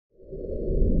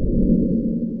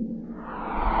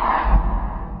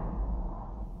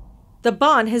The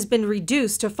bond has been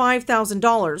reduced to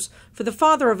 $5,000 for the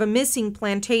father of a missing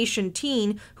Plantation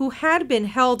teen who had been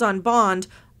held on bond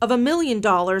of $1 million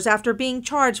after being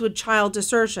charged with child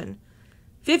desertion.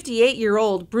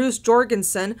 58-year-old Bruce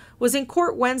Jorgensen was in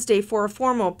court Wednesday for a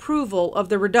formal approval of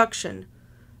the reduction.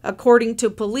 According to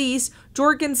police,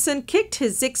 Jorgensen kicked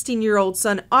his 16-year-old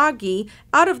son Augie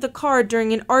out of the car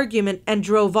during an argument and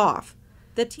drove off.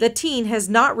 The teen has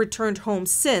not returned home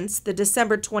since the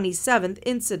December 27th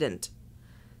incident.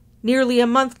 Nearly a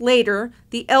month later,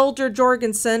 the elder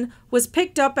Jorgensen was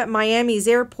picked up at Miami's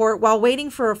airport while waiting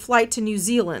for a flight to New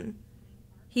Zealand.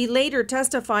 He later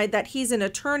testified that he's an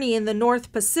attorney in the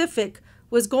North Pacific,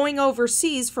 was going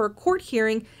overseas for a court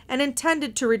hearing, and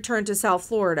intended to return to South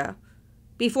Florida.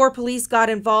 Before police got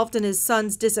involved in his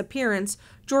son's disappearance,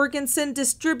 Jorgensen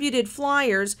distributed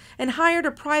flyers and hired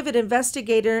a private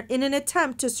investigator in an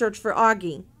attempt to search for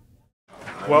Augie.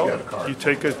 Well, you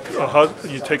take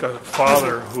a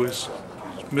father who is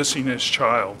missing his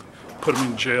child, put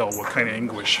him in jail. What kind of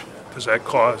anguish does that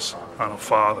cause on a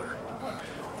father?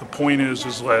 The point is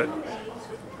that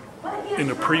in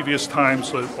the previous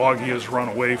times that Augie has run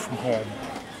away from home,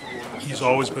 he's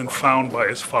always been found by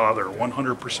his father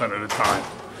 100% of the time.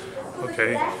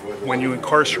 Okay? When you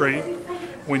incarcerate,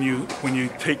 when you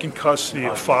take in custody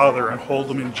a father and hold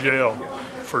him in jail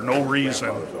for no reason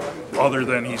other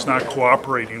than he's not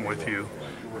cooperating with you,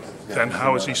 then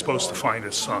how is he supposed to find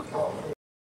his son?